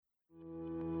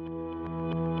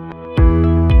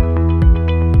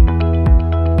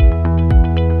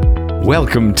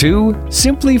Welcome to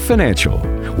Simply Financial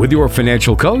with your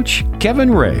financial coach, Kevin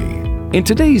Ray. In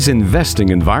today's investing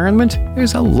environment,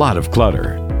 there's a lot of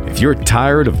clutter. If you're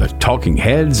tired of the talking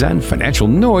heads and financial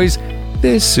noise,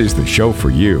 this is the show for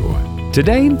you.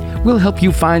 Today, we'll help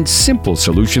you find simple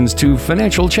solutions to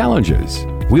financial challenges.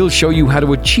 We'll show you how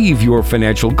to achieve your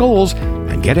financial goals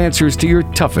and get answers to your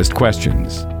toughest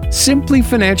questions. Simply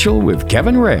Financial with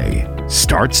Kevin Ray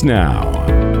starts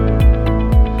now.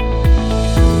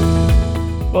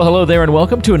 Well, hello there and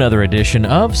welcome to another edition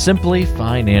of Simply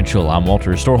Financial. I'm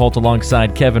Walter Storholt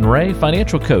alongside Kevin Ray,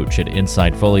 financial coach at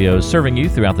Insight Folios, serving you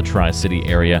throughout the Tri-City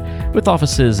area with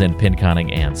offices in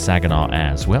Pinconning and Saginaw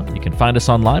as well. You can find us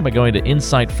online by going to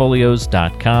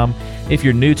insightfolios.com. If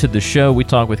you're new to the show, we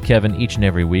talk with Kevin each and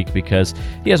every week because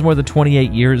he has more than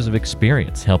 28 years of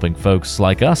experience helping folks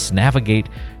like us navigate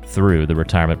through the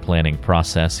retirement planning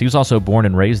process. He was also born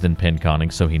and raised in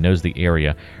Pinconning, so he knows the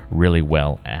area really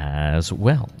well as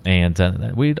well. And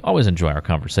we'd always enjoy our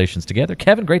conversations together.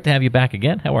 Kevin, great to have you back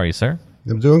again. How are you, sir?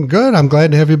 I'm doing good. I'm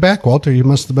glad to have you back, Walter. You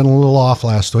must have been a little off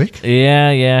last week.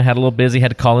 Yeah. Had a little busy. Had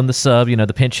to call in the sub,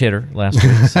 the pinch hitter last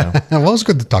week. So. Well, it was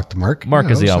good to talk to Mark.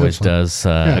 Mark, as he always does,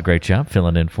 a great job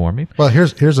filling in for me. Well,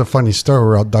 here's a funny story. We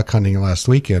were out duck hunting last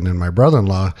weekend, and my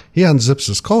brother-in-law, he unzips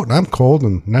his coat, and I'm cold,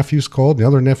 and nephew's cold, and the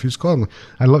other nephew's cold. And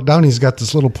I look down, he's got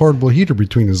this little portable heater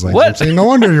between his legs. What? I'm saying, no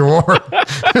wonder you're warm.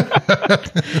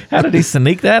 How did he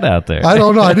sneak that out there? I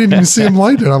don't know. I didn't even see him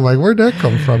light it. I'm like, where'd that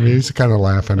come from? He's kind of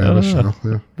laughing at us. Yeah.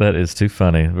 That is too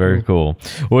funny. Very cool.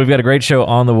 Well, we've got a great show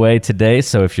on the way today.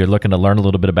 So if you're looking to learn a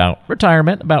little bit about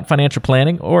retirement, about financial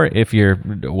planning, or if you're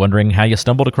wondering how you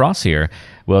stumbled across here,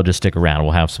 well, just stick around.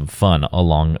 We'll have some fun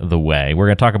along the way. We're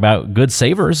going to talk about good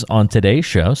savers on today's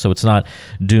show. So it's not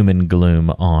doom and gloom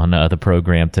on the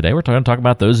program today. We're going to talk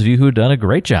about those of you who have done a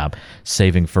great job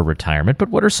saving for retirement. But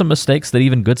what are some mistakes that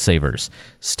even good savers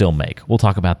still make? We'll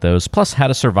talk about those, plus how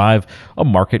to survive a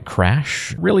market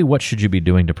crash. Really, what should you be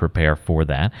doing to prepare for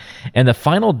that? And the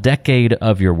final decade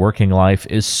of your working life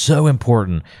is so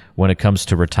important when it comes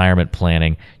to retirement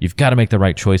planning. You've got to make the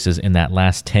right choices in that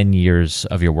last 10 years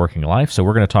of your working life. So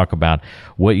we're going to talk about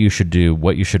what you should do,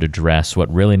 what you should address,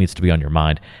 what really needs to be on your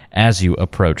mind as you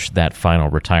approach that final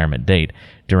retirement date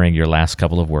during your last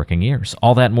couple of working years.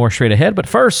 All that and more straight ahead. But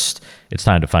first, it's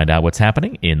time to find out what's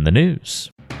happening in the news.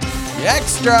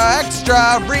 Extra,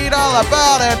 read all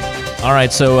about it. All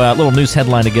right, so a little news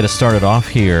headline to get us started off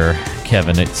here,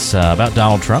 Kevin. It's about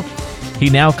Donald Trump. He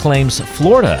now claims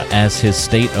Florida as his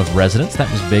state of residence.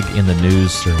 That was big in the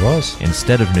news. Sure was.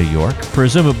 Instead of New York,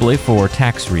 presumably for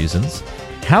tax reasons.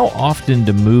 How often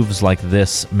do moves like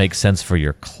this make sense for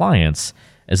your clients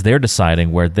as they're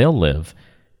deciding where they'll live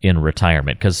in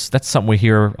retirement? Because that's something we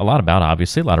hear a lot about,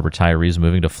 obviously. A lot of retirees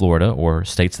moving to Florida or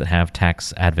states that have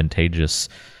tax advantageous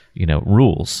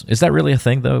rules. Is that really a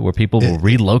thing, though, where people will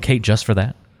relocate just for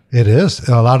that? It is.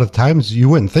 A lot of times you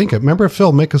wouldn't think it. Remember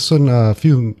Phil Mickelson a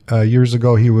few years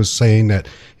ago, he was saying that,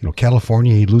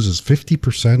 California, he loses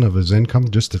 50% of his income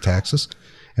just to taxes.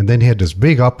 And then he had this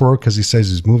big uproar because he says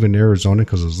he's moving to Arizona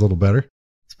because it's a little better.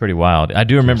 It's pretty wild. I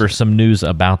do remember some news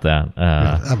about that.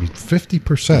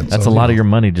 50%. That's a lot of your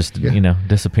money just,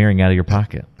 disappearing out of your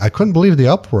pocket. I couldn't believe the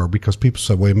uproar because people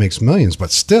said, well, it makes millions,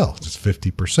 but still, it's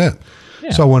 50%. Yeah.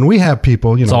 So when we have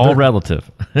people, it's all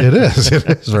relative. It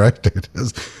is, right? It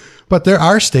is. But there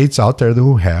are states out there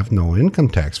who have no income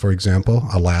tax. For example,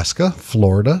 Alaska,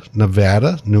 Florida,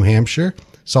 Nevada, New Hampshire,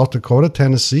 South Dakota,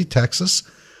 Tennessee, Texas,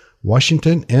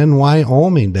 Washington, and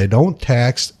Wyoming. They don't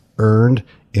tax earned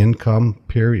income,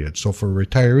 period. So for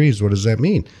retirees, what does that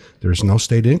mean? There's no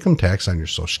state income tax on your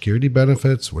Social Security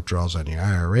benefits, withdrawals on your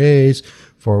IRAs,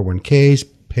 401ks,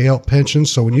 payout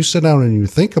pensions. So when you sit down and you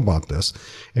think about this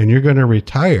and you're going to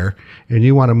retire and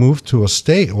you want to move to a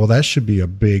state, well, that should be a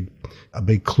big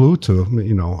clue to,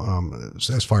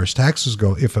 as far as taxes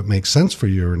go, if it makes sense for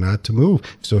you or not to move.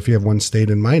 So if you have one state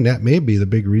in mind, that may be the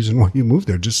big reason why you move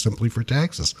there, just simply for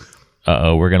taxes.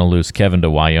 We're going to lose Kevin to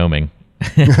Wyoming.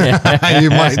 You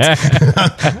might.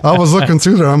 I was looking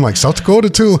through there. I'm like, South Dakota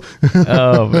too.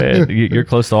 Oh man, you're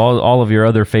close to all of your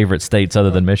other favorite states other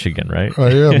than Michigan, right?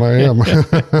 I am.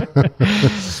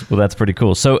 Well, that's pretty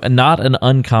cool. So not an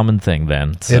uncommon thing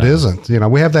then. So. It isn't.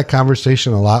 We have that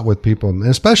conversation a lot with people, and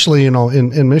especially,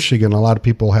 in Michigan, a lot of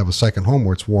people have a second home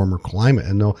where it's warmer climate,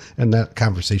 and that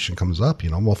conversation comes up,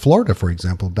 Well, Florida, for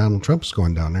example, Donald Trump's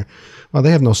going down there. Well,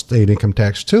 they have no state income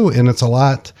tax too, and it's a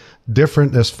lot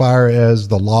different as far as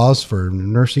the laws for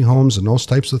nursing homes and those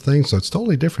types of things. So it's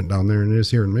totally different down there than it is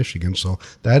here in Michigan. So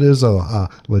that is a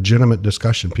legitimate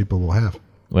discussion people will have.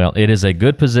 Well, it is a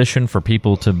good position for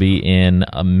people to be in.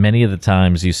 Many of the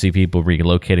times you see people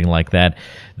relocating like that,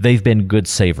 they've been good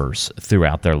savers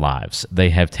throughout their lives. They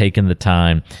have taken the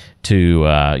time to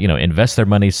invest their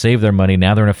money, save their money.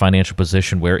 Now they're in a financial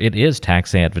position where it is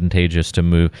tax advantageous to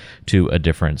move to a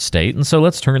different state. And so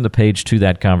let's turn the page to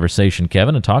that conversation,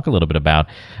 Kevin, and talk a little bit about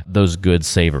those good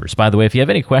savers. By the way, if you have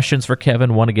any questions for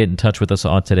Kevin, want to get in touch with us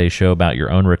on today's show about your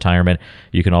own retirement,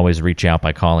 you can always reach out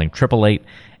by calling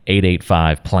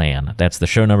 888-885-PLAN. That's the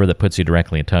show number that puts you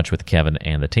directly in touch with Kevin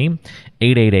and the team.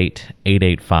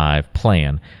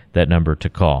 888-885-PLAN, that number to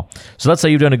call. So let's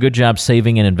say you've done a good job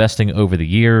saving and investing over the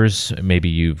years. Maybe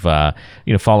you've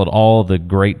followed all the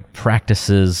great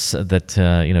practices that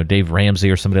Dave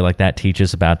Ramsey or somebody like that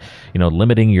teaches about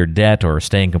limiting your debt or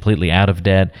staying completely out of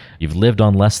debt. You've lived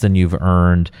on less than you've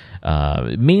earned.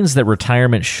 It means that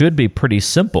retirement should be pretty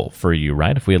simple for you,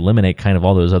 right? If we eliminate kind of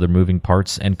all those other moving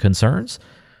parts and concerns.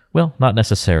 Well, not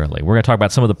necessarily. We're going to talk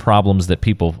about some of the problems that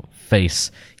people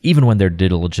face even when they're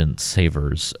diligent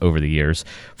savers over the years.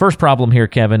 First problem here,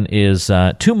 Kevin, is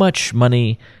too much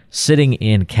money sitting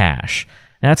in cash.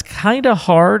 Now, it's kind of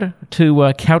hard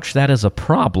to couch that as a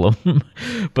problem,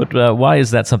 but why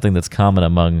is that something that's common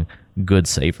among good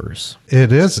savers?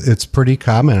 It is. It's pretty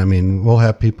common. I mean, we'll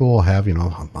have people have,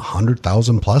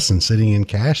 100,000 plus and sitting in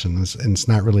cash, and it's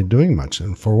not really doing much.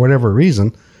 And for whatever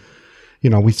reason,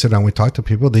 we sit down, we talk to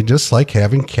people. They just like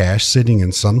having cash sitting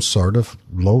in some sort of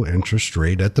low interest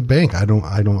rate at the bank. I don't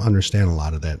understand a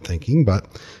lot of that thinking, but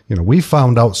we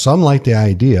found out some like the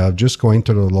idea of just going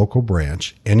to the local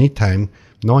branch anytime,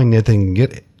 knowing that they can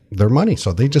get their money.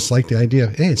 So they just like the idea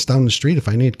of, hey, it's down the street. If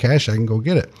I need cash, I can go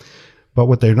get it. But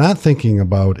what they're not thinking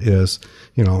about is,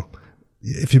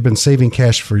 if you've been saving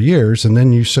cash for years and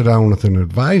then you sit down with an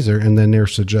advisor and then they're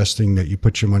suggesting that you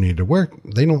put your money to work,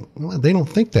 they don't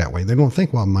think that way. They don't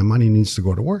think, well, my money needs to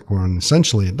go to work, when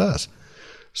essentially it does.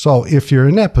 So if you're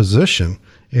in that position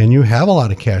and you have a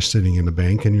lot of cash sitting in the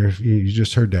bank and you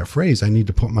just heard that phrase, I need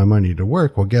to put my money to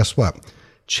work. Well, guess what?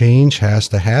 Change has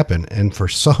to happen. And for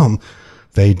some,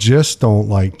 they just don't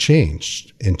like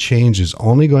change. And change is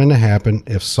only going to happen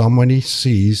if somebody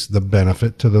sees the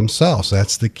benefit to themselves.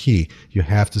 That's the key. You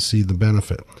have to see the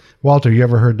benefit. Walter, you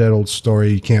ever heard that old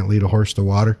story, you can't lead a horse to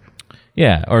water?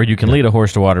 Yeah, or you can lead a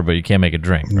horse to water, but you can't make it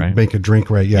drink, right? Make it drink,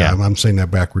 right? Yeah. I'm saying that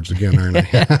backwards again, aren't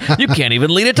I? You can't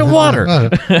even lead it to water.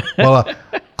 Well,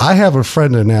 I have a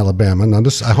friend in Alabama. Now,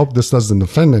 I hope this doesn't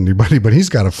offend anybody, but he's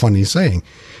got a funny saying.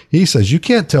 He says, you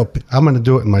can't tell, I'm going to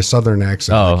do it in my southern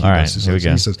accent. Oh, all right. Here we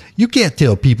go. He says, you can't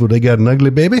tell people they got an ugly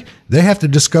baby. They have to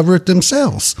discover it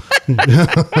themselves.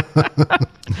 That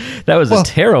was a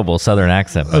terrible southern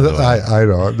accent, by the way. I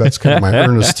know. That's kind of my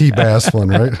Ernest T. Bass one,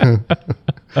 right?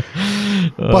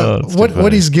 But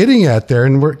what he's getting at there,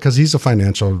 and because he's a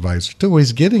financial advisor too, what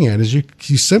he's getting at is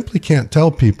you simply can't tell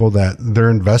people that their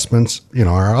investments,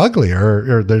 are ugly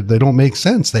or they don't make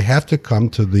sense. They have to come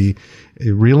to the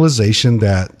realization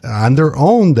that on their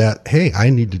own that, hey,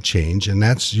 I need to change. And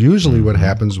that's usually what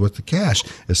happens with the cash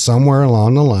is somewhere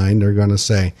along the line, they're going to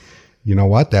say, you know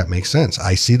what, that makes sense.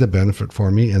 I see the benefit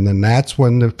for me. And then that's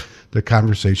when the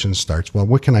conversation starts. Well,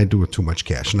 what can I do with too much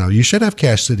cash? Now, you should have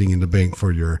cash sitting in the bank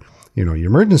for your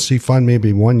emergency fund,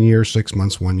 maybe 1 year, 6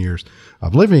 months, 1 year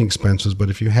of living expenses. But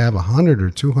if you have $100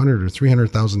 or $200 or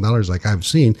 $300,000, like I've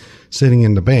seen sitting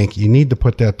in the bank, you need to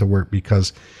put that to work,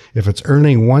 because if it's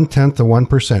earning 1/10 of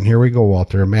 1%, here we go,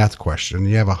 Walter, a math question.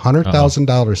 You have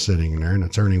 $100,000 sitting in there and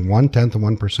it's earning 1/10 of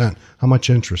 1%. How much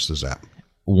interest is that?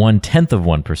 1/10 of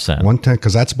 1%. 1/10,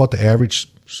 because that's about the average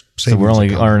savings. So we're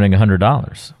only earning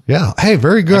 $100. Yeah. Hey,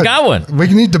 very good. I got one. We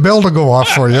need the bell to go off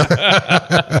for you.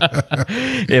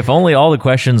 If only all the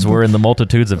questions were in the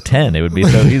multitudes of 10, it would be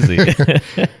so easy.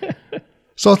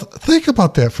 So think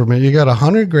about that for a minute. You got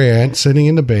 $100,000 sitting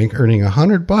in the bank, earning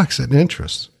 $100 in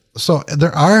interest. So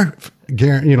there are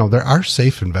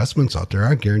safe investments out there.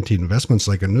 Are guaranteed investments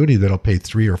like annuity that'll pay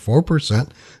 3 or 4%.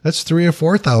 That's $3,000 or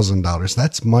 $4,000.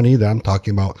 That's money that I'm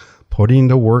talking about putting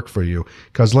to work for you.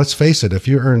 Because let's face it, if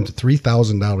you earned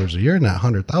 $3,000 a year and that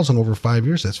 $100,000 over 5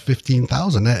 years, that's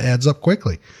 $15,000. That adds up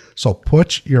quickly. So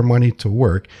put your money to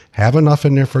work. Have enough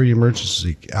in there for your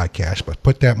emergency cash, but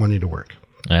put that money to work.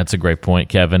 That's a great point,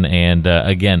 Kevin. And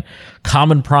again,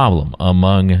 common problem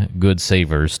among good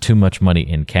savers, too much money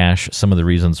in cash. Some of the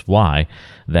reasons why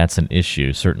that's an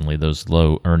issue, certainly those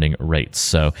low earning rates.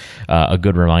 So a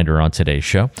good reminder on today's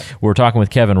show. We're talking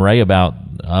with Kevin Ray about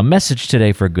a message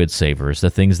today for good savers, the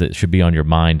things that should be on your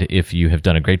mind if you have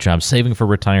done a great job saving for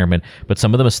retirement, but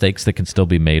some of the mistakes that can still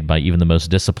be made by even the most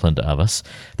disciplined of us.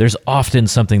 There's often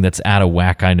something that's out of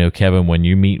whack. I know, Kevin, when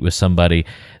you meet with somebody,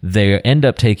 they end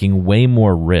up taking way more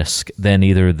more risk than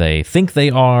either they think they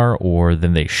are or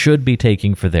than they should be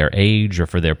taking for their age or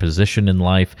for their position in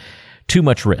life. Too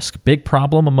much risk. Big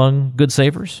problem among good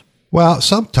savers? Well,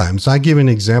 sometimes. I give an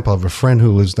example of a friend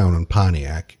who lives down in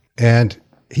Pontiac, and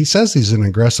he says he's an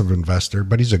aggressive investor,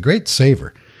 but he's a great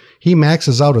saver. He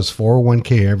maxes out his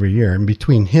 401k every year, and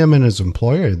between him and his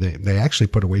employer, they actually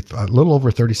put away a little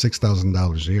over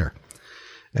 $36,000 a year.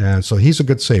 And so he's a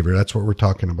good saver. That's what we're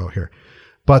talking about here.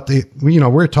 But we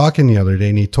were talking the other day,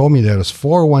 and he told me that his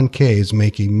 401k is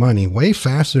making money way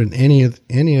faster than any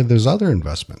of those other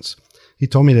investments. He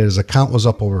told me that his account was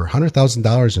up over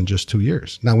 $100,000 in just 2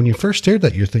 years. Now, when you first heard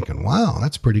that, you're thinking, wow,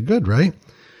 that's pretty good, right?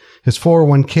 His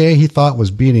 401k, he thought, was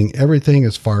beating everything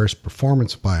as far as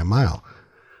performance by a mile.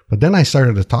 But then I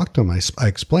started to talk to him. I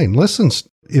explained, listen,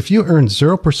 if you earned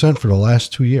 0% for the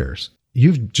last 2 years,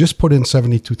 you've just put in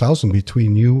 $72,000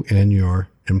 between you and your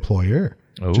employer,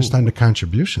 just on the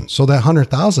contribution. So that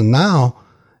 $100,000 now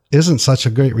isn't such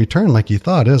a great return like you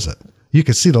thought, is it? You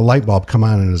could see the light bulb come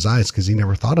on in his eyes because he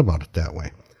never thought about it that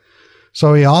way.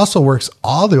 So he also works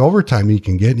all the overtime he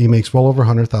can get. And he makes well over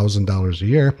 $100,000 a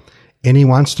year. And he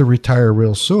wants to retire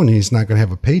real soon. He's not going to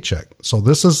have a paycheck. So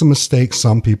this is a mistake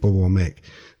some people will make.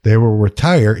 They will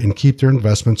retire and keep their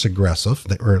investments aggressive,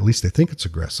 or at least they think it's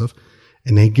aggressive,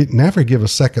 and they never give a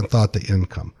second thought to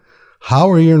income. How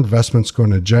are your investments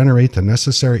going to generate the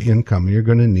necessary income you're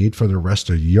going to need for the rest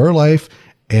of your life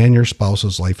and your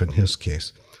spouse's life in his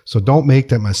case? So don't make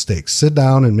that mistake. Sit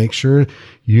down and make sure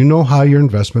you know how your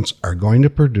investments are going to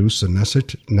produce the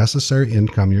necessary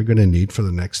income you're going to need for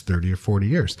the next 30 or 40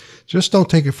 years. Just don't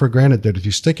take it for granted that if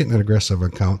you stick it in an aggressive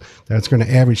account, that it's going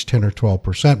to average 10 or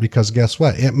 12%, because guess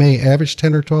what? It may average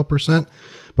 10 or 12%,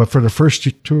 but for the first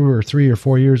 2 or 3 or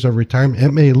 4 years of retirement,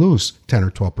 it may lose 10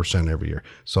 or 12% every year.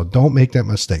 So don't make that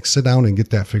mistake. Sit down and get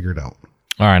that figured out.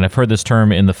 All right, I've heard this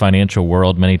term in the financial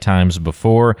world many times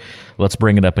before. Let's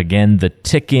bring it up again. The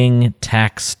ticking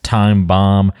tax time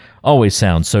bomb. Always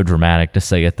sounds so dramatic to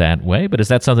say it that way, but is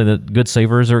that something that good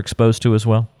savers are exposed to as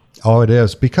well? Oh, it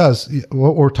is, because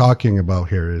what we're talking about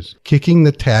here is kicking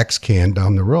the tax can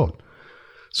down the road.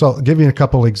 So I'll give you a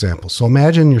couple examples. So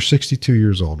imagine you're 62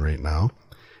 years old right now,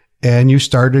 and you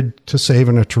started to save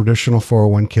in a traditional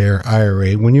 401k or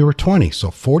IRA when you were 20, so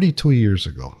 42 years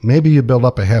ago. Maybe you build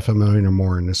up $500,000 or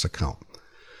more in this account.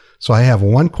 So I have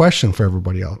one question for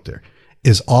everybody out there.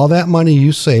 Is all that money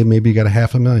you save, maybe you got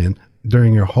 $500,000,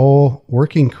 during your whole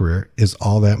working career, is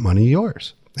all that money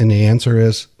yours? And the answer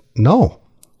is no.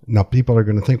 Now people are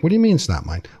going to think, what do you mean it's not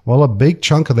mine? Well, a big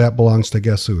chunk of that belongs to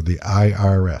guess who? The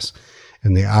IRS.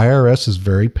 And the IRS is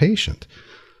very patient.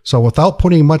 So without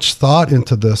putting much thought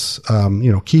into this,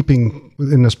 keeping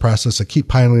in this process of keep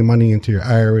piling money into your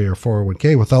IRA or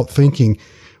 401k without thinking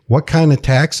what kind of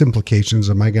tax implications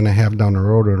am I going to have down the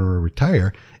road when I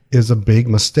retire, is a big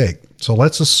mistake. So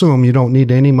let's assume you don't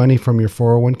need any money from your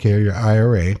 401k or your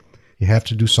IRA. You have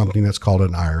to do something that's called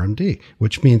an RMD,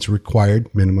 which means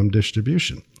required minimum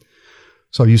distribution.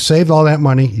 So you saved all that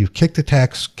money, you've kicked the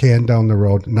tax can down the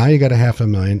road, now you got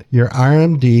 $500,000. Your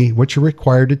RMD, what you're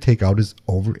required to take out, is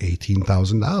over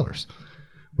 $18,000.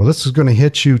 Well, this is going to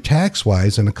hit you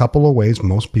tax-wise in a couple of ways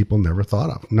most people never thought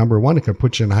of. Number one, it could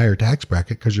put you in a higher tax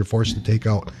bracket because you're forced to take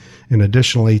out an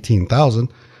additional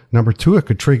 $18,000. Number two, it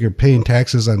could trigger paying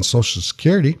taxes on Social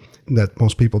Security that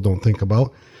most people don't think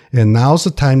about. And now's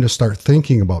the time to start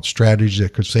thinking about strategies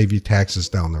that could save you taxes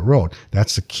down the road.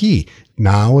 That's the key.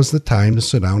 Now is the time to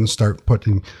sit down and start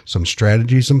putting some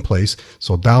strategies in place.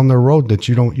 So down the road that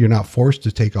you're not forced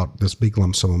to take out this big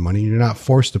lump sum of money. You're not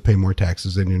forced to pay more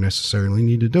taxes than you necessarily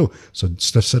need to do. So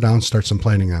just sit down and start some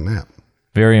planning on that.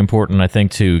 Very important, I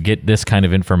think, to get this kind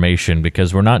of information,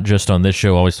 because we're not just on this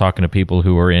show always talking to people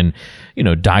who are in,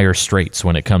 dire straits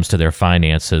when it comes to their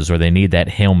finances, or they need that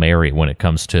Hail Mary when it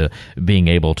comes to being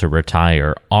able to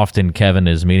retire. Often Kevin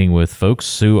is meeting with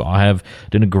folks who have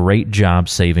done a great job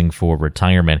saving for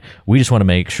retirement. We just want to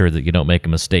make sure that you don't make a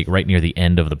mistake right near the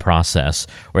end of the process,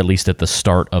 or at least at the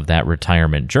start of that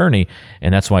retirement journey.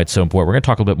 And that's why it's so important. We're going to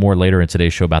talk a little bit more later in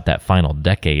today's show about that final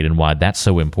decade and why that's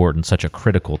so important, such a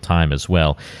critical time as well.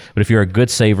 But if you're a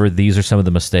good saver, these are some of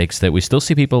the mistakes that we still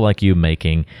see people like you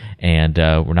making, and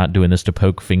we're not doing this to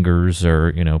poke fingers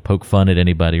or poke fun at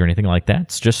anybody or anything like that.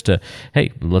 It's just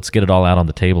hey, let's get it all out on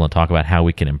the table and talk about how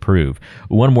we can improve.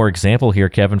 One more example here,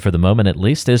 Kevin, for the moment at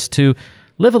least, is to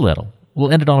live a little.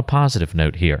 We'll end it on a positive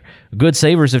note here. Good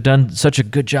savers have done such a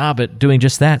good job at doing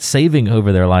just that, saving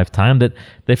over their lifetime, that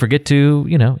they forget to,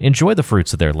 enjoy the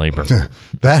fruits of their labor.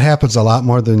 That happens a lot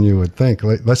more than you would think.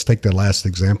 Let's take the last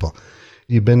example.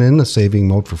 You've been in the saving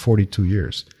mode for 42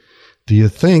 years. Do you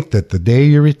think that the day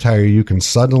you retire, you can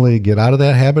suddenly get out of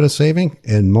that habit of saving?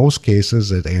 In most cases,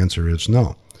 the answer is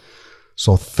no.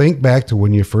 So think back to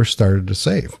when you first started to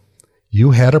save.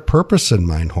 You had a purpose in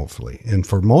mind, hopefully. And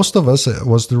for most of us, it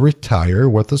was to retire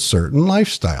with a certain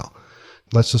lifestyle.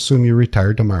 Let's assume you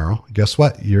retire tomorrow. Guess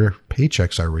what? Your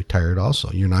paychecks are retired also.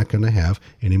 You're not going to have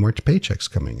any more paychecks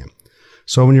coming in.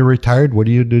 So when you're retired, what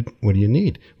do you do? What do you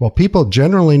need? Well, people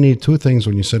generally need two things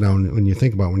when you sit down, when you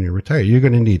think about when you're retired. You're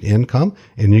going to need income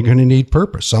and you're going to need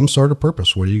purpose, some sort of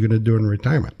purpose. What are you going to do in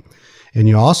retirement? And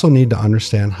you also need to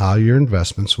understand how your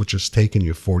investments, which has taken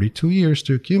you 42 years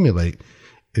to accumulate,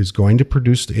 is going to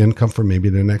produce the income for maybe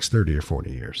the next 30 or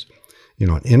 40 years. You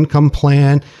know, an income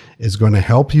plan is going to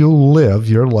help you live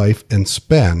your life and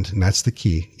spend, and that's the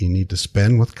key. You need to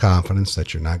spend with confidence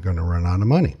that you're not going to run out of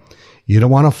money. You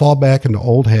don't want to fall back into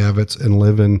old habits and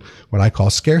live in what I call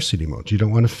scarcity mode. You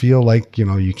don't want to feel like, you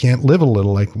know, you can't live a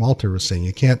little, like Walter was saying.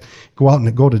 You can't go out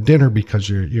and go to dinner because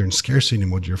you're in scarcity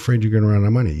mode. You're afraid you're going to run out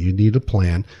of money. You need a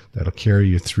plan that'll carry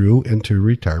you through into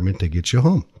retirement to get you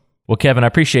home. Well, Kevin, I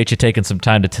appreciate you taking some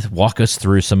time to walk us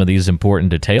through some of these important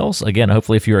details. Again,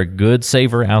 hopefully if you're a good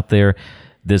saver out there,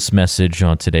 this message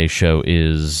on today's show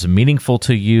is meaningful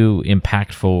to you,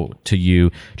 impactful to you.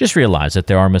 Just realize that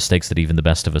there are mistakes that even the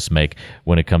best of us make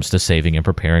when it comes to saving and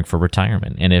preparing for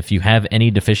retirement. And if you have any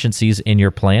deficiencies in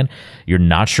your plan, you're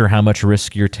not sure how much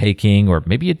risk you're taking, or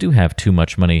maybe you do have too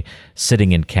much money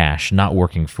sitting in cash, not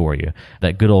working for you.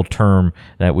 That good old term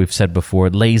that we've said before,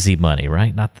 lazy money,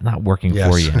 right? Not working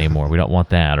for you anymore. We don't want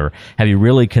that. Or have you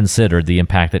really considered the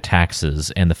impact that taxes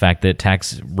and the fact that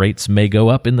tax rates may go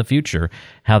up in the future,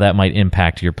 how that might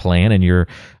impact your plan and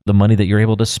the money that you're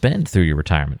able to spend through your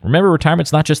retirement? Remember,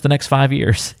 retirement's not just the next 5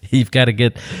 years. You've got to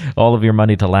get all of your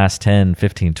money to last 10,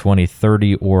 15, 20,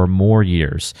 30 or more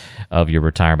years of your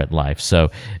retirement life. So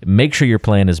make sure your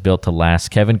plan is built to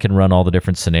last. Kevin can run all the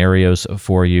different scenarios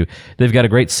for you. They've got a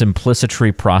great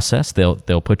simplicity process. They'll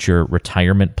put your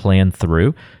retirement plan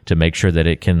through to make sure that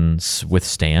it can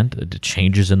withstand the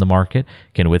changes in the market,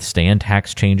 can withstand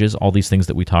tax changes, all these things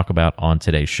that we talk about on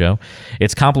today's show.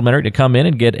 It's complimentary to come in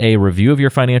and get a review of your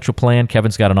financial plan.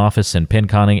 Kevin's got an office in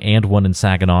Pinconning and one in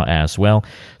Saginaw as well.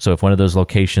 So if one of those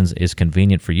locations is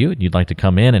convenient for you and you'd like to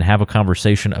come in and have a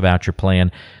conversation about your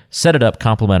plan, set it up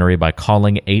complimentary by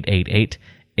calling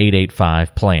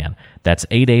 888-885-PLAN. That's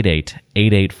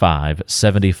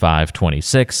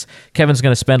 888-885-7526. Kevin's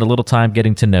going to spend a little time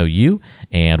getting to know you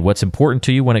and what's important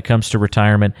to you when it comes to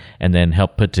retirement, and then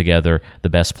help put together the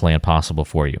best plan possible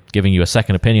for you, giving you a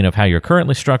second opinion of how you're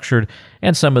currently structured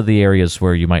and some of the areas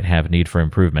where you might have need for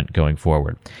improvement going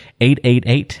forward.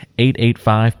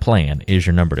 888-885-PLAN is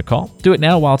your number to call. Do it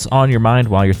now while it's on your mind,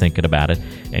 while you're thinking about it,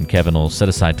 and Kevin will set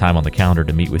aside time on the calendar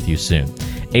to meet with you soon.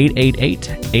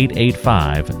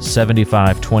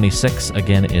 888-885-7526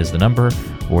 again is the number,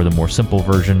 or the more simple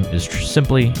version is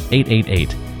simply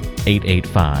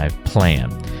 888-885-PLAN.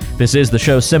 This is the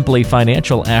show Simply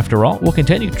Financial. After all, we'll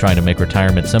continue trying to make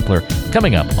retirement simpler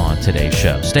coming up on today's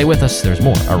show. Stay with us. There's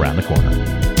more around the corner.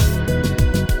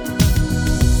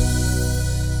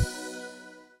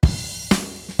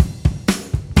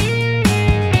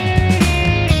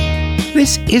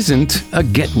 This isn't a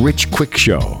get-rich-quick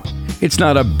show. It's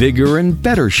not a bigger and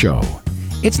better show.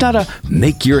 It's not a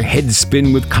make your head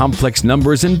spin with complex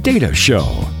numbers and data show.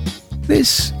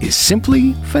 This is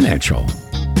Simply Financial.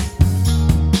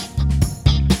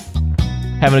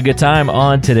 Having a good time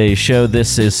on today's show.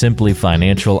 This is Simply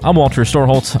Financial. I'm Walter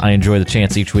Storholt. I enjoy the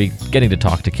chance each week getting to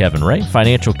talk to Kevin Ray,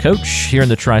 financial coach here in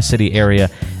the Tri-City area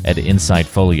at Insight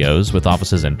Folios, with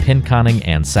offices in Pinconning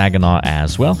and Saginaw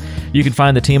as well. You can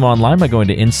find the team online by going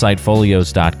to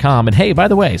insightfolios.com. And hey, by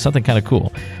the way, something kind of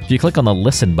cool. If you click on the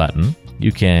listen button,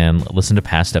 you can listen to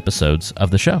past episodes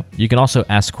of the show. You can also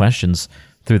ask questions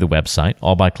through the website,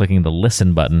 all by clicking the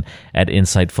listen button at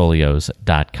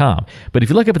insightfolios.com. But if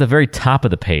you look up at the very top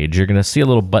of the page, you're going to see a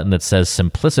little button that says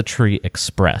Simplicity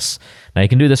Express. Now, you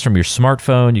can do this from your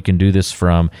smartphone. You can do this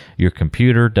from your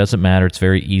computer. Doesn't matter. It's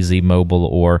very easy, mobile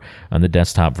or on the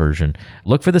desktop version.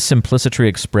 Look for the Simplicity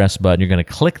Express button. You're going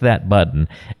to click that button,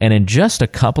 and in just a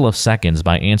couple of seconds,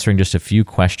 by answering just a few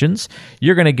questions,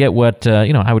 you're going to get what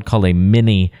I would call a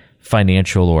mini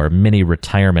financial or mini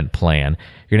retirement plan.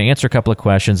 You're going to answer a couple of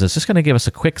questions. It's just going to give us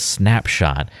a quick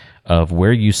snapshot of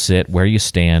where you sit, where you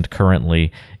stand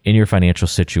currently in your financial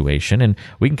situation, and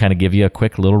we can kind of give you a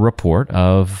quick little report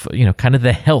of, kind of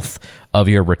the health of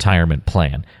your retirement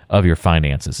plan, of your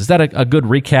finances. Is that a good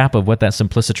recap of what that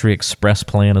Simplicity Express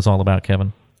plan is all about,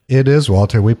 Kevin? It is,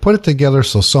 Walter. We put it together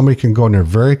so somebody can go in there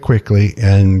very quickly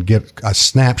and get a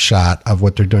snapshot of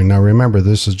what they're doing. Now, remember,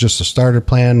 this is just a starter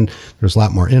plan. There's a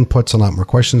lot more inputs, a lot more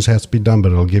questions has to be done,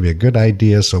 but it'll give you a good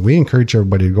idea. So we encourage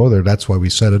everybody to go there. That's why we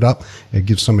set it up. It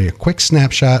gives somebody a quick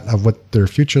snapshot of what their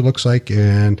future looks like,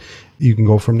 and you can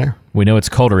go from there. We know it's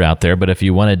colder out there, but if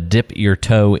you want to dip your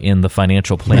toe in the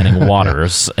financial planning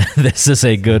waters, this is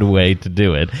a good way to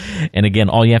do it. And again,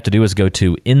 all you have to do is go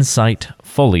to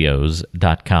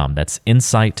insightfolios.com. That's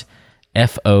Insight,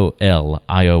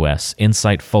 F-O-L-I-O-S,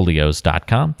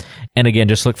 insightfolios.com. And again,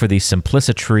 just look for the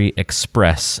Simplicity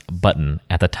Express button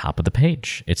at the top of the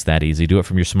page. It's that easy. Do it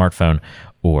from your smartphone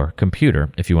or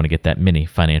computer if you want to get that mini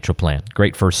financial plan.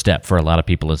 Great first step for a lot of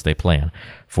people as they plan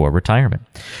for retirement.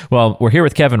 Well, we're here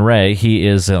with Kevin Ray. He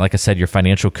is, like I said, your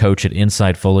financial coach at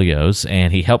Insight Folios,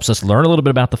 and he helps us learn a little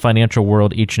bit about the financial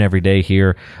world each and every day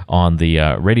here on the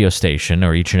radio station,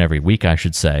 or each and every week, I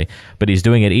should say. But he's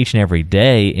doing it each and every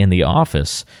day in the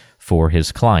office for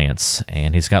his clients,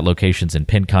 and he's got locations in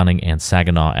Pinconning and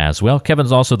Saginaw as well.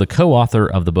 Kevin's also the co-author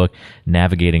of the book,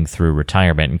 Navigating Through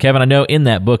Retirement. And Kevin, I know in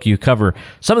that book you cover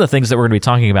some of the things that we're going to be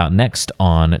talking about next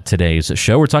on today's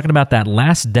show. We're talking about that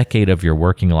last decade of your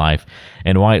working life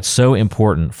and why it's so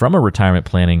important from a retirement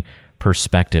planning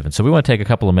perspective. And so we want to take a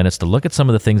couple of minutes to look at some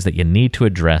of the things that you need to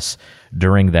address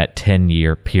during that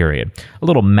 10-year period. A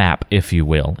little map, if you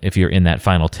will, if you're in that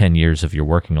final 10 years of your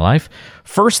working life.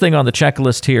 First thing on the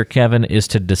checklist here, Kevin, is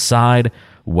to decide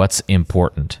what's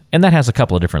important. And that has a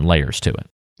couple of different layers to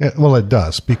it. Well, it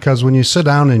does, because when you sit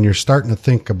down and you're starting to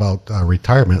think about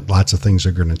retirement, lots of things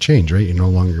are going to change, right? You no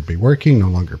longer be working, no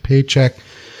longer paycheck.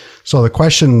 So the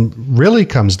question really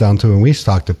comes down to, when we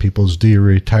talk to people, is do you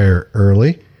retire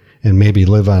early and maybe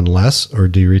live on less, or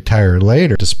do you retire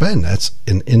later to spend? That's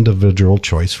an individual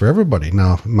choice for everybody.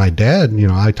 Now, my dad,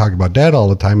 I talk about dad all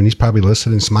the time, and he's probably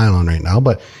listening and smiling right now,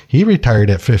 but he retired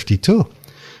at 52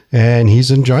 and he's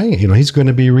enjoying it. He's going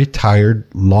to be retired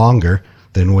longer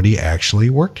than what he actually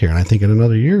worked here. And I think in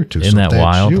another year or two. Isn't that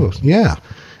wild? Yeah.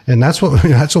 And that's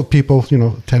what people,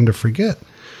 tend to forget.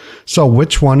 So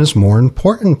which one is more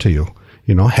important to you?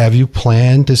 Have you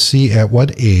planned to see at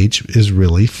what age is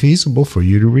really feasible for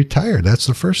you to retire? That's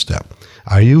the first step.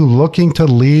 Are you looking to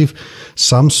leave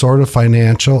some sort of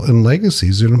financial and legacy?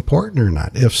 Is it important or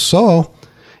not? If so,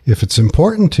 if it's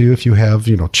important to you, if you have,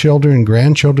 children,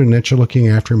 grandchildren that you're looking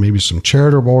after, maybe some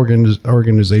charitable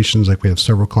organizations like we have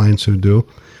several clients who do,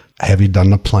 have you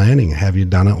done the planning? Have you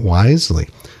done it wisely?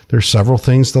 There's several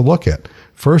things to look at.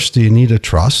 First, do you need a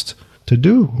trust to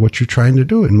do what you're trying to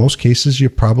do? In most cases, you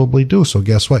probably do. So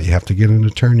guess what? You have to get an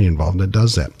attorney involved that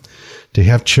does that. Do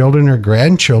you have children or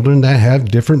grandchildren that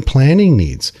have different planning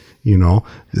needs?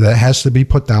 That has to be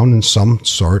put down in some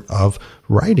sort of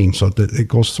writing so that it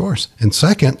goes source. And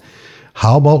second,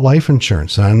 how about life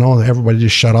insurance? And I know everybody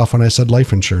just shut off when I said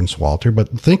life insurance, Walter, but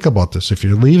think about this. If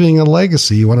you're leaving a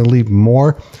legacy, you want to leave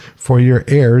more for your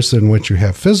heirs than what you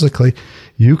have physically.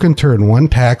 You can turn one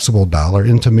taxable dollar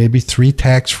into maybe 3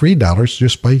 tax-free dollars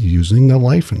just by using the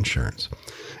life insurance.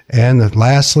 And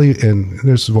lastly, and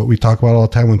this is what we talk about all the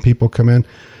time when people come in,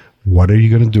 what are you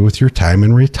going to do with your time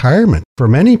in retirement? For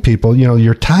many people,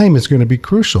 your time is going to be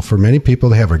crucial. For many people,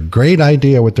 they have a great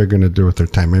idea what they're going to do with their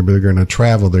time. Maybe they're going to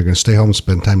travel, they're going to stay home and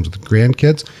spend time with the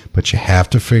grandkids, but you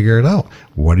have to figure it out.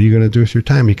 What are you going to do with your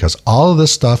time? Because all of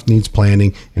this stuff needs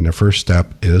planning, and the first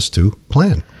step is to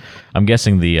plan. I'm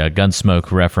guessing the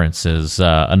Gunsmoke reference is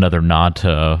another nod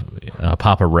to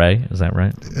Papa Ray. Is that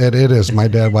right? It is. My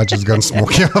dad watches Gunsmoke.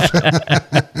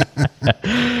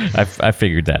 I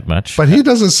figured that much. But he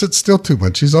doesn't sit still too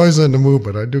much. He's always in the mood,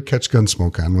 but I do catch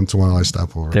Gunsmoke on once in a while. I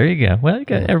stop over. There you go. Well,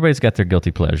 everybody's got their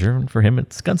guilty pleasure, and for him,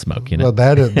 it's Gunsmoke. Well,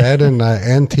 that and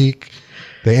Antique.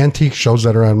 The antique shows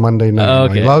that are on Monday night. Oh,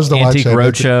 okay. He loves to Antique watch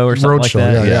Roadshow or something like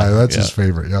that. Yeah, that's his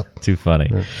favorite. Yep. Too funny.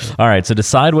 Yeah. All right, so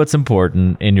decide what's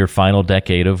important in your final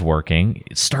decade of working.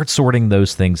 Start sorting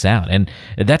those things out. And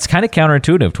that's kind of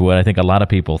counterintuitive to what I think a lot of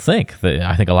people think.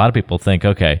 I think a lot of people think,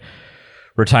 okay,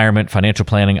 retirement, financial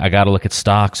planning, I got to look at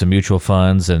stocks and mutual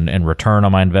funds and return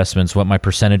on my investments, what my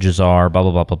percentages are, blah,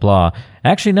 blah, blah, blah, blah.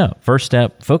 Actually, no. First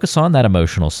step, focus on that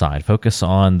emotional side. Focus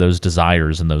on those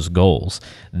desires and those goals.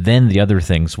 Then the other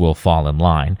things will fall in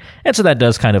line. And so that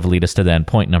does kind of lead us to then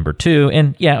point number 2.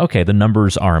 And yeah, okay, the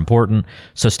numbers are important.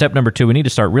 So step number 2, we need to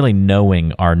start really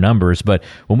knowing our numbers. But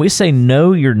when we say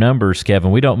know your numbers,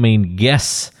 Kevin, we don't mean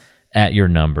guess at your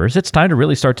numbers. It's time to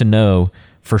really start to know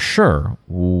for sure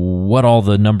what all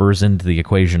the numbers into the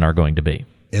equation are going to be.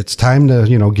 It's time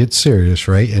to, get serious,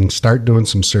 right? And start doing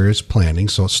some serious planning.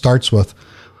 So it starts with,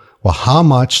 well, how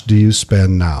much do you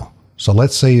spend now? So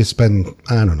let's say you spend,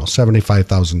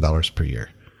 $75,000 per year.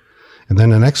 And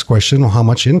then the next question, well, how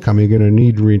much income are you going to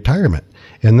need in retirement?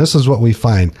 And this is what we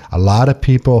find. A lot of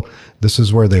people, this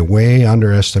is where they way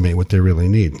underestimate what they really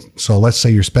need. So let's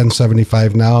say you spend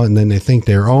 $75,000 now, and then they think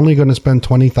they're only going to spend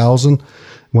 $20,000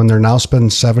 when they're now spending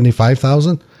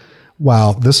 $75,000.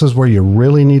 Wow, this is where you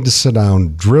really need to sit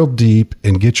down, drill deep,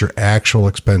 and get your actual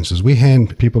expenses. We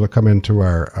hand people that come into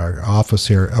our office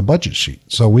here a budget sheet.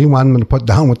 So we want them to put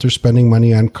down what they're spending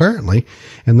money on currently.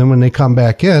 And then when they come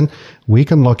back in, we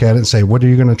can look at it and say, what are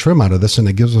you going to trim out of this? And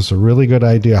it gives us a really good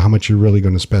idea how much you're really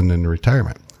going to spend in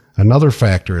retirement. Another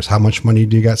factor is how much money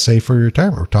do you got saved for your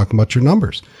retirement? We're talking about your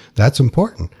numbers. That's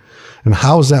important. And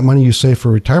how is that money you save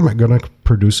for retirement going to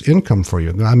produce income for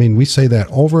you? I mean, we say that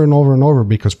over and over and over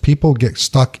because people get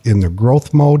stuck in the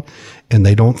growth mode and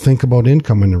they don't think about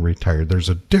income when they're retired. There's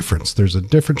a difference. There's a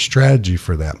different strategy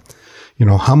for that. You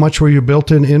know, how much were your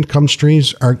built-in income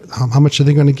streams? How much are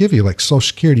they going to give you? Like Social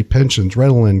Security, pensions,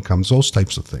 rental incomes, those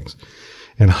types of things.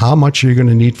 And how much are you going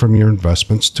to need from your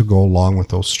investments to go along with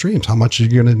those streams? How much are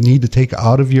you going to need to take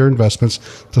out of your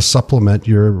investments to supplement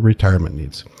your retirement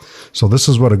needs? So this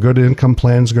is what a good income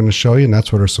plan is going to show you, and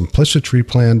that's what our Simplicity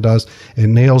plan does. It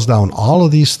nails down all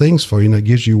of these things for you, and it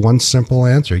gives you one simple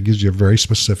answer. It gives you a very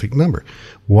specific number.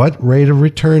 What rate of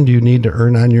return do you need to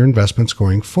earn on your investments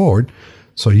going forward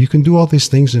so you can do all these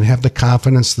things and have the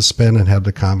confidence to spend and have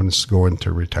the confidence to go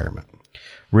into retirement?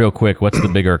 Real quick, what's the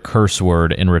bigger curse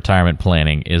word in retirement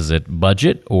planning? Is it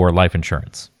budget or life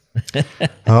insurance?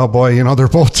 Oh, boy, you know, they're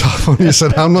both tough when you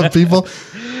sit down with people.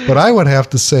 But I would have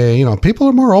to say, you know, people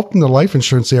are more open to life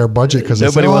insurance than our budget because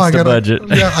nobody wants to budget.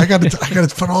 Yeah, I got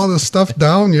to put all this stuff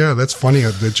down. Yeah, that's funny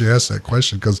that you asked that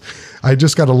question because I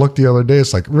just got to look the other day.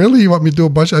 It's like, really, you want me to do a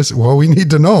budget? I said, well, we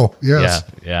need to know. Yes.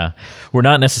 Yeah. We're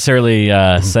not necessarily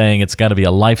saying it's got to be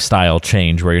a lifestyle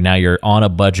change where you're on a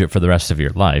budget for the rest of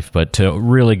your life, but to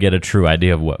really get a true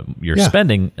idea of what you're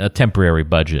spending, a temporary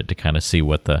budget to kind of see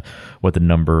what the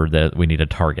number that we need to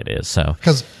target is. So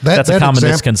that's a common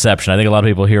misconception. I think a lot of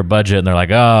people hear budget and they're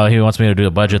like, oh, he wants me to do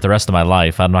a budget the rest of my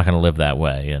life. I'm not going to live that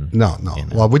way. And no. You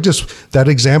know. Well, that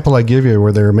example I give you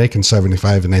where they were making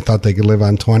 75 and they thought they could live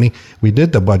on 20, we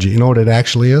did the budget. You know what it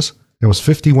actually is? It was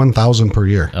 $51,000 per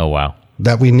year. Oh, wow.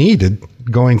 That we needed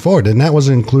going forward. And that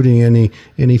wasn't including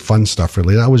any fun stuff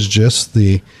really. That was just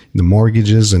the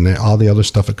mortgages and all the other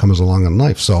stuff that comes along in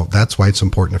life. So that's why it's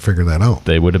important to figure that out.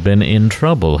 They would have been in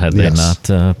trouble had they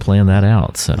not planned that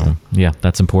out. So yeah,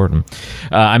 that's important.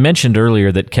 I mentioned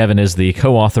earlier that Kevin is the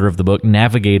co-author of the book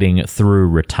Navigating Through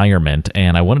Retirement.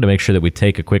 And I wanted to make sure that we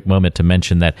take a quick moment to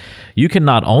mention that you can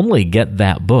not only get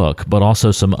that book, but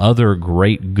also some other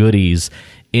great goodies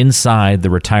inside the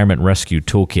Retirement Rescue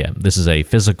Toolkit. This is a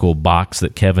physical box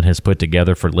that Kevin has put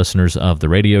together for listeners of the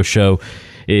radio show.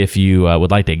 If you would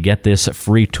like to get this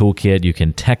free toolkit, you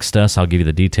can text us. I'll give you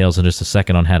the details in just a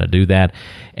second on how to do that.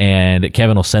 And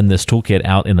Kevin will send this toolkit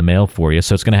out in the mail for you.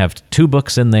 So it's going to have 2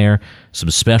 books in there, some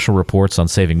special reports on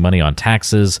saving money on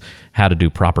taxes, how to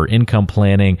do proper income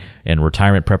planning, and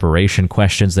retirement preparation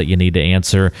questions that you need to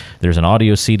answer. There's an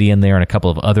audio CD in there and a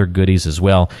couple of other goodies as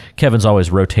well. Kevin's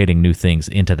always rotating new things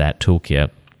into that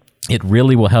toolkit. It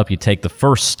really will help you take the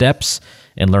first steps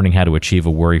in learning how to achieve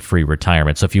a worry-free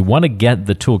retirement. So if you want to get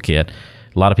the toolkit,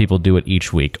 a lot of people do it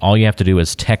each week. All you have to do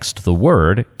is text the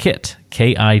word KIT,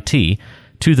 K-I-T,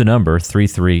 to the number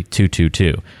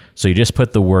 33222. So you just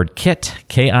put the word KIT,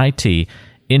 K-I-T,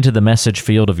 into the message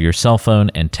field of your cell phone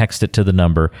and text it to the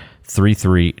number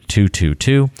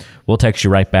 33222. We'll text you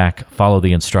right back, follow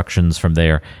the instructions from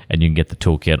there, and you can get the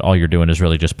toolkit. All you're doing is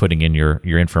really just putting in your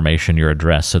information, your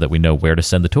address, so that we know where to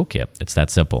send the toolkit. It's that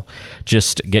simple.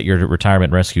 Just get your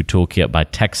Retirement Rescue Toolkit by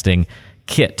texting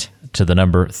KIT to the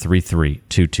number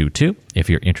 33222 if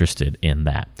you're interested in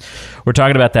that. We're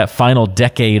talking about that final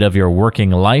decade of your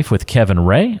working life with Kevin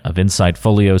Ray of Insight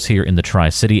Folios here in the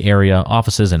Tri-City area,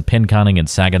 offices in Pinconning and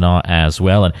Saginaw as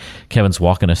well. And Kevin's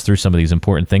walking us through some of these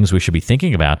important things we should be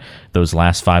thinking about those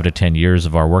last 5 to 10 years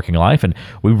of our working life. And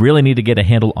we really need to get a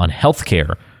handle on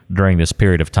healthcare during this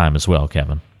period of time as well,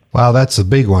 Kevin. Wow, that's a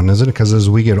big one, isn't it? Because as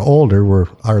we get older,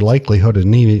 our likelihood of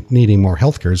needing more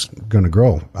healthcare is going to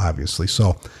grow, obviously.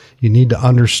 So you need to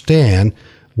understand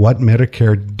what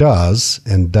Medicare does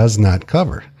and does not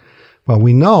cover. Well,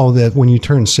 we know that when you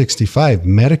turn 65,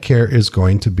 Medicare is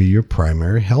going to be your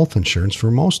primary health insurance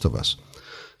for most of us.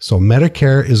 So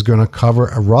Medicare is going to cover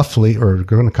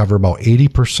going to cover about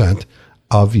 80%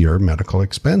 of your medical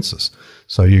expenses.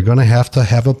 So you're going to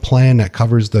have a plan that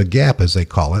covers the gap, as they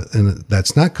call it, and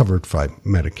that's not covered by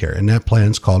Medicare. And that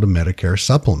plan is called a Medicare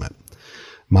supplement.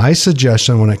 My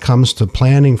suggestion when it comes to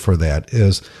planning for that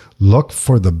is look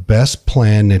for the best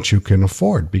plan that you can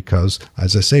afford, because,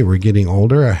 as I say, we're getting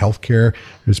older. Our healthcare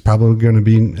is probably going to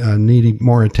be needing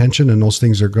more attention, and those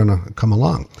things are going to come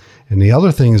along. And the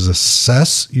other thing is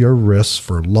assess your risks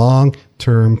for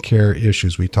long-term care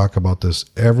issues. We talk about this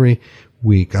every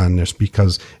week on this,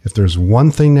 because if there's one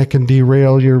thing that can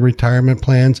derail your retirement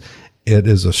plans, it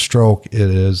is a stroke, it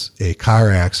is a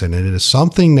car accident, it is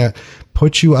something that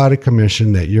puts you out of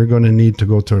commission, that you're going to need to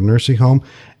go to a nursing home,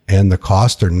 and the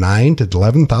costs are $9,000 to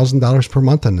 $11,000 per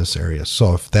month in this area.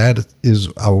 So if that is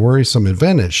a worrisome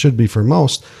event, it should be for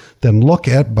most, then look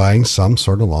at buying some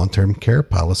sort of long-term care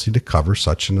policy to cover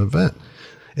such an event.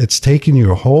 It's taken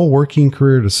you a whole working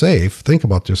career to save. Think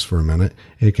about this for a minute.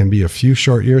 It can be a few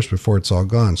short years before it's all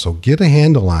gone. So get a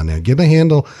handle on that. Get a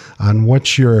handle on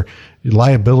what your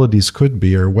liabilities could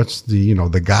be, or what's the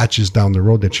gotchas down the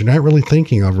road that you're not really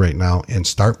thinking of right now, and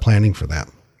start planning for that.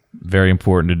 Very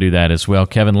important to do that as well.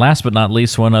 Kevin, last but not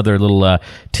least, one other little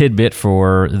tidbit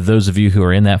for those of you who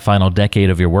are in that final decade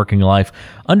of your working life.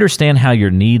 Understand how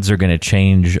your needs are going to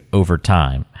change over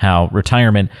time, how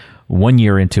retirement 1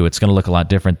 year into it's going to look a lot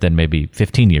different than maybe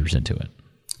 15 years into it.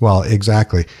 Well,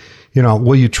 exactly.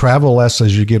 Will you travel less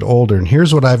as you get older? And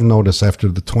here's what I've noticed after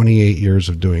the 28 years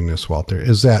of doing this, Walter,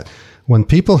 is that when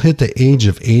people hit the age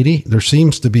of 80, there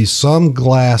seems to be some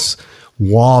glass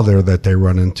wall there that they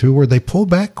run into where they pull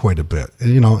back quite a bit.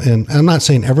 And I'm not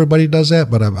saying everybody does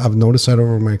that, but I've noticed that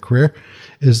over my career,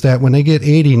 is that when they get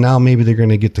 80, now maybe they're going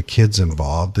to get the kids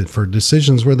involved for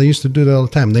decisions where they used to do that all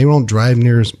the time. They won't drive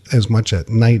near as much at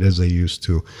night as they used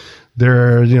to.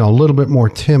 They're, a little bit more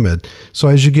timid. So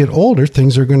as you get older,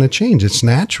 things are going to change. It's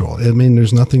natural. I mean,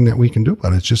 there's nothing that we can do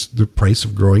about it. It's just the price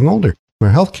of growing older. Our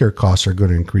healthcare costs are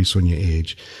going to increase when you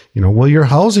age. Well, your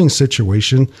housing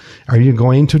situation, are you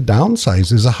going to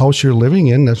downsize? Is a house you're living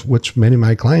in, which many of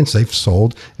my clients, they've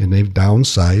sold and they've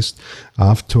downsized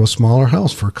off to a smaller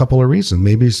house for a couple of reasons.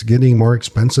 Maybe it's getting more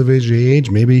expensive as you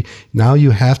age. Maybe now you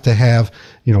have to have,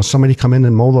 somebody come in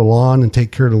and mow the lawn and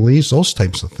take care of the leaves, those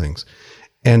types of things.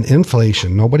 And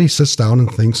inflation. Nobody sits down and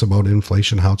thinks about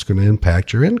inflation, how it's going to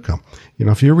impact your income.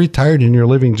 If you're retired and you're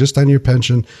living just on your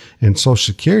pension and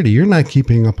Social Security, you're not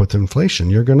keeping up with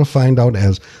inflation. You're going to find out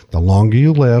as the longer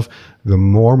you live, the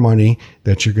more money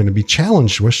that you're going to be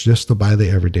challenged with just to buy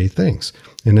the everyday things.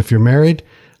 And if you're married,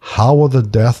 how will the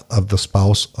death of the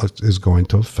spouse is going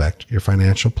to affect your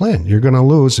financial plan? You're going to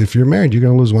lose, if you're married, you're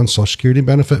going to lose one Social Security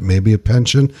benefit, maybe a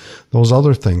pension, those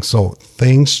other things. So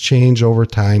things change over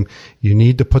time. You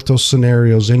need to put those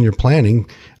scenarios in your planning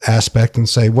aspect and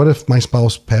say, what if my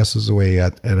spouse passes away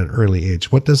at an early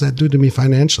age? What does that do to me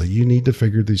financially? You need to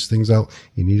figure these things out.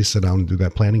 You need to sit down and do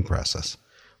that planning process.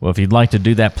 Well, if you'd like to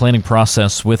do that planning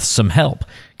process with some help,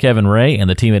 Kevin Ray and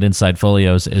the team at Inside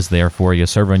Folios is there for you,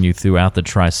 serving you throughout the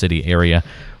Tri-City area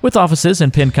with offices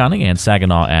in Pinconning and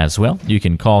Saginaw as well. You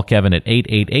can call Kevin at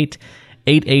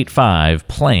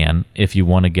 888-885-PLAN if you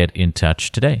want to get in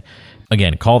touch today.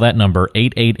 Again, call that number,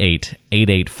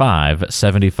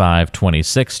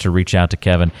 888-885-7526, to reach out to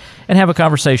Kevin and have a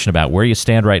conversation about where you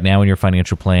stand right now in your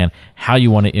financial plan, how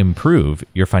you want to improve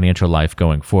your financial life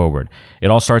going forward. It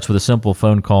all starts with a simple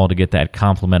phone call to get that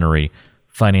complimentary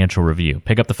financial review.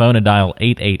 Pick up the phone and dial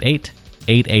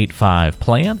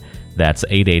 888-885-PLAN. That's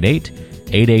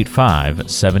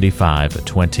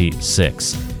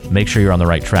 888-885-7526. Make sure you're on the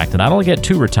right track to not only get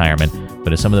to retirement,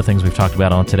 but it's some of the things we've talked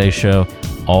about on today's show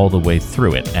all the way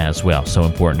through it as well. So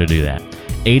important to do that.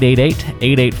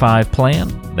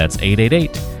 888-885-PLAN. That's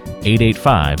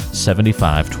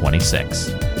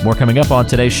 888-885-7526. More coming up on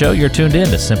today's show. You're tuned in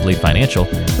to Simply Financial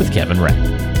with Kevin Ray.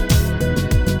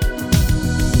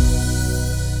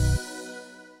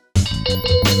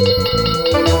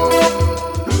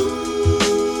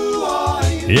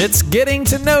 It's getting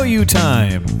to know you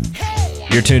time.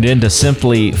 You're tuned in to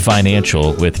Simply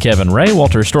Financial with Kevin Ray.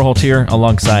 Walter Storholt here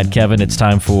alongside Kevin. It's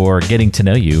time for Getting to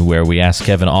Know You, where we ask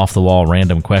Kevin off-the-wall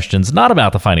random questions, not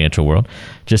about the financial world,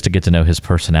 just to get to know his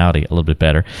personality a little bit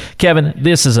better. Kevin,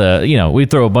 this is we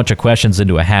throw a bunch of questions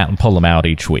into a hat and pull them out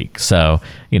each week. So,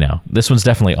 this one's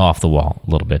definitely off the wall a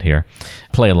little bit here.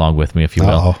 Play along with me, if you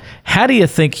will. Uh-oh. How do you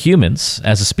think humans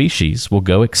as a species will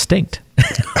go extinct?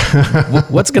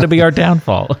 What's going to be our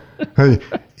downfall? Hey,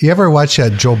 you ever watch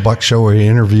that Joe Buck show where he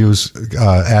interviews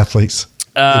athletes?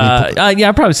 Yeah,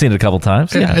 I've probably seen it a couple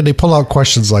times. Yeah. And they pull out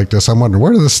questions like this. I'm wondering,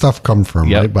 where does this stuff come from?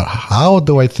 Yep. Right? But how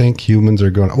do I think humans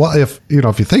are going to, well, if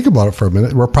you think about it for a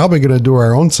minute, we're probably going to do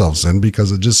our own selves in,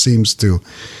 because it just seems to,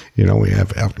 we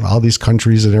have all these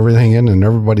countries and everything in, and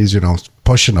everybody's,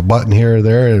 pushing a button here or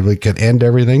there, and we can end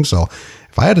everything. So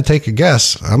if I had to take a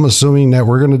guess, I'm assuming that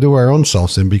we're going to do our own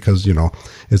self-sim because,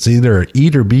 it's either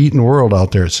eat or be eaten world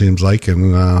out there, it seems like.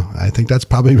 And I think that's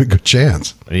probably a good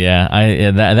chance.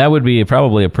 Yeah, that would be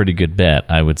probably a pretty good bet,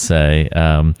 I would say.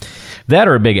 That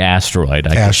or a big asteroid.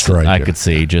 I could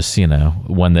see just,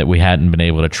 one that we hadn't been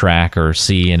able to track or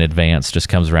see in advance just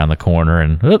comes around the corner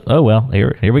and,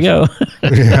 here we go.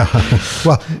 Yeah.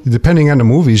 Well, depending on the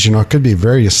movies, it could be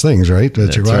various things, right,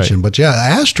 that you're watching. Right. But yeah,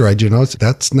 asteroid,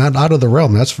 that's not out of the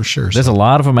realm, that's for sure. There's a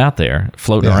lot of them out there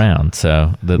floating around.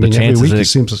 So the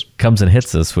chances it comes and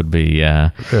hits us would be,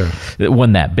 it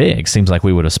wasn't that big. Seems like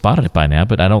we would have spotted it by now,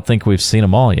 but I don't think we've seen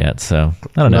them all yet. So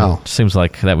I don't know. No. Seems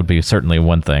like that would be certainly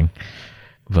one thing.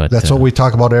 But that's what we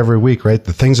talk about every week, right?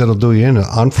 The things that'll do you in,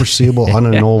 unforeseeable,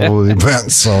 unknowable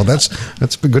events. So that's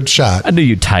a good shot. I knew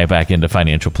you'd tie it back into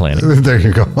financial planning. There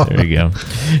you go. There you go.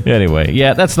 Anyway,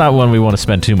 yeah, that's not one we want to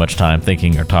spend too much time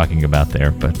thinking or talking about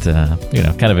there, but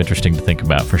kind of interesting to think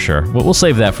about for sure. We'll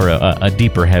save that for a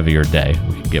deeper, heavier day.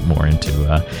 We can get more into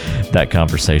that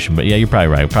conversation. But yeah, you're probably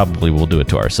right. Probably we'll do it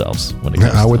to ourselves when it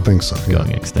comes I would think so.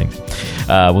 Going extinct.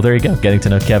 Well, there you go. Getting to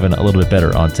know Kevin a little bit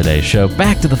better on today's show.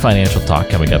 Back to the financial talk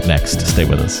coming up next. Stay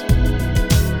with us.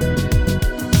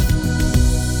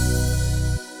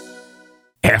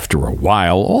 After a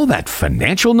while, all that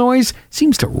financial noise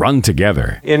seems to run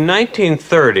together. In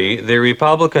 1930, the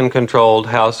Republican-controlled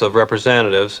House of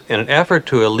Representatives, in an effort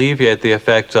to alleviate the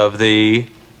effects of the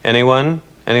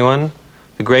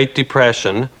the Great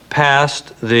Depression,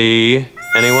 passed the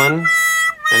anyone?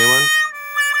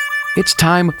 It's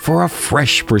time for a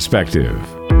fresh perspective.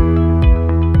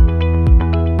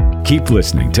 Keep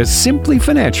listening to Simply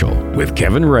Financial with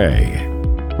Kevin Ray.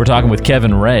 We're talking with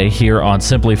Kevin Ray here on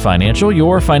Simply Financial,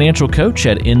 your financial coach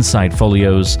at Insight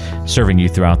Folios, serving you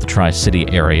throughout the Tri-City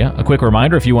area. A quick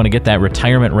reminder, if you want to get that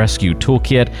Retirement Rescue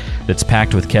Toolkit that's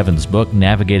packed with Kevin's book,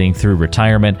 Navigating Through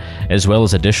Retirement, as well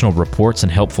as additional reports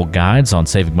and helpful guides on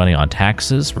saving money on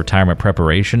taxes, retirement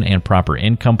preparation, and proper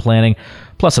income planning,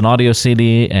 plus an audio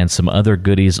CD and some other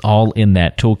goodies all in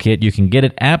that toolkit. You can get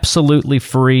it absolutely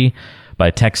free by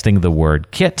texting the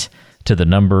word KIT to the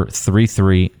number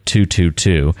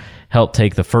 33222. Help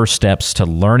take the first steps to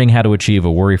learning how to achieve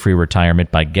a worry-free retirement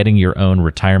by getting your own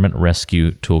Retirement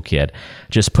Rescue Toolkit.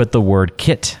 Just put the word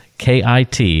KIT,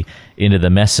 K-I-T, into the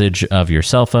message of your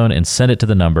cell phone and send it to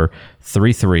the number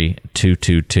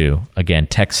 33222. Again,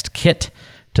 text KIT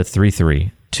to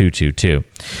 33222.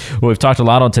 Well, we've talked a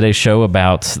lot on today's show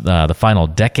about the final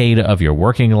decade of your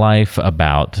working life,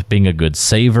 about being a good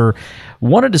saver.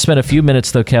 Wanted to spend a few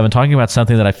minutes, though, Kevin, talking about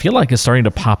something that I feel like is starting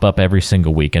to pop up every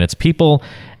single week, and it's people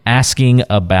asking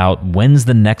about when's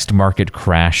the next market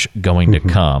crash going to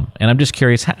come. And I'm just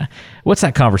curious, what's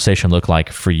that conversation look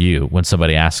like for you when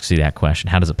somebody asks you that question?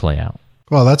 How does it play out?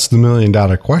 Well, that's the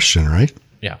million-dollar question, right?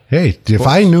 Yeah. Hey, if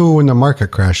I knew when the market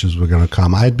crashes were going to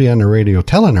come, I'd be on the radio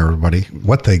telling everybody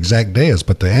what the exact day is.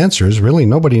 But the answer is really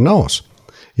nobody knows.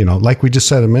 Like we just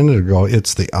said a minute ago,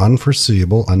 it's the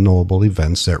unforeseeable, unknowable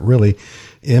events that really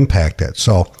impact that.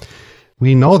 So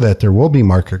we know that there will be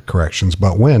market corrections,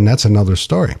 but when, that's another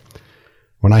story.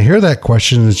 When I hear that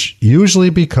question, it's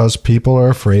usually because people are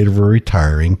afraid of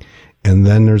retiring, and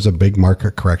then there's a big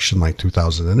market correction like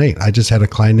 2008. I just had a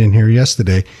client in here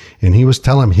yesterday, and he was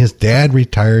telling me his dad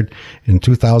retired in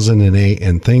 2008,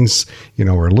 and things,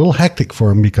 were a little hectic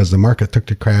for him because the market took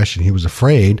the crash, and he was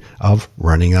afraid of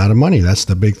running out of money. That's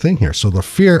the big thing here. So the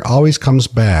fear always comes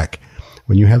back.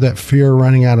 When you have that fear of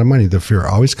running out of money, the fear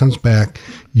always comes back,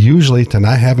 usually to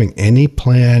not having any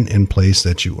plan in place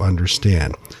that you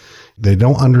understand. They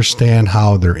don't understand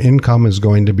how their income is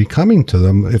going to be coming to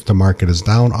them if the market is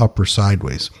down, up, or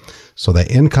sideways. So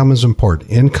that income is important.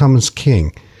 Income is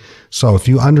king. So if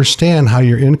you understand how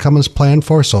your income is planned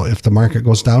for, so if the market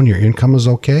goes down, your income is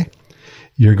okay,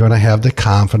 you're going to have the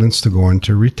confidence to go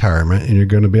into retirement, and you're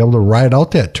going to be able to ride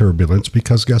out that turbulence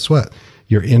because guess what?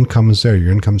 Your income is there.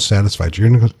 Your income's satisfied.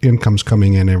 Your income's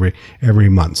coming in every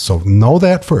month. So know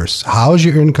that first. How is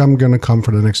your income going to come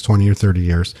for the next 20 or 30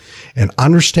 years? And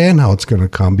understand how it's going to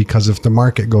come, because if the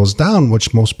market goes down,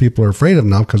 which most people are afraid of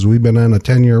now because we've been on a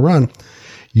 10-year run,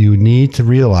 you need to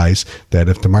realize that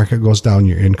if the market goes down,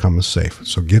 your income is safe.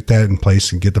 So get that in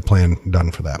place and get the plan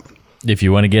done for that. If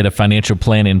you want to get a financial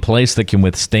plan in place that can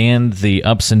withstand the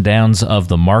ups and downs of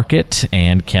the market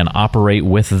and can operate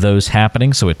with those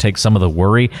happening, so it takes some of the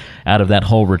worry out of that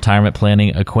whole retirement planning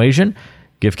equation,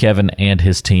 give Kevin and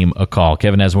his team a call.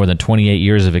 Kevin has more than 28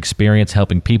 years of experience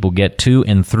helping people get to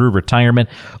and through retirement,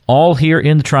 all here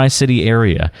in the Tri-City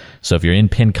area. So if you're in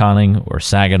Pinconning or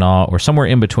Saginaw or somewhere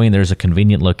in between, there's a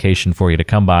convenient location for you to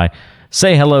come by.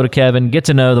 Say hello to Kevin. Get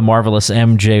to know the marvelous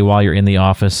MJ while you're in the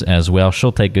office as well.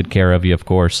 She'll take good care of you, of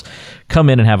course. Come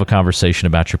in and have a conversation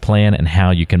about your plan and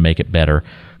how you can make it better.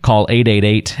 Call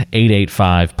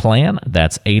 888-885-PLAN.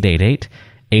 That's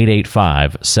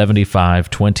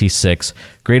 888-885-7526.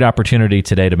 Great opportunity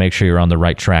today to make sure you're on the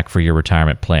right track for your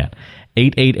retirement plan.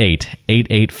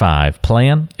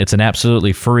 888-885-PLAN. It's an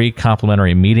absolutely free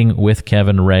complimentary meeting with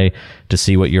Kevin Ray to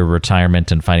see what your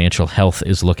retirement and financial health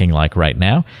is looking like right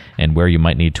now and where you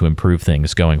might need to improve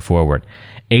things going forward.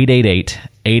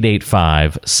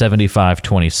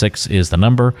 888-885-7526 is the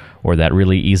number, or that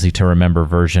really easy to remember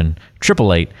version,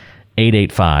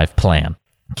 888-885-PLAN.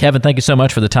 Kevin, thank you so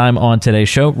much for the time on today's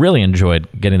show. Really enjoyed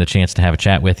getting the chance to have a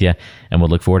chat with you, and we'll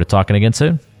look forward to talking again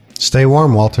soon. Stay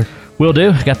warm, Walter. Will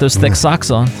do. Got those thick socks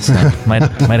on, so might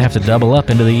have to double up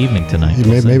into the evening tonight.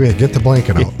 Maybe get the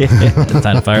blanket out.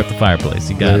 Time to fire up the fireplace.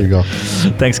 You got it. There you go.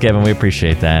 Thanks, Kevin. We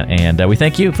appreciate that. And we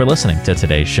thank you for listening to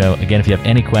today's show. Again, if you have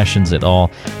any questions at all,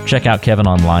 check out Kevin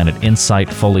online at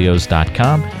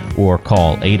insightfolios.com or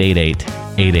call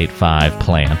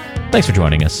 888-885-PLAN. Thanks for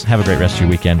joining us. Have a great rest of your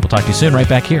weekend. We'll talk to you soon right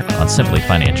back here on Simply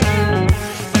Financial.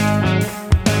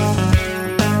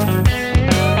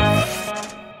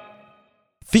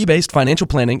 Fee-based financial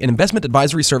planning and investment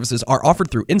advisory services are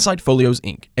offered through Insight Folios,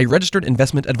 Inc., a registered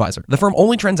investment advisor. The firm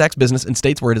only transacts business in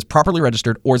states where it is properly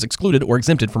registered or is excluded or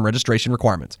exempted from registration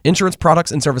requirements. Insurance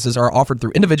products and services are offered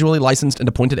through individually licensed and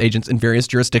appointed agents in various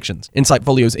jurisdictions. Insight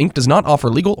Folios, Inc. does not offer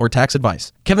legal or tax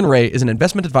advice. Kevin Ray is an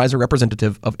investment advisor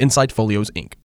representative of Insight Folios, Inc.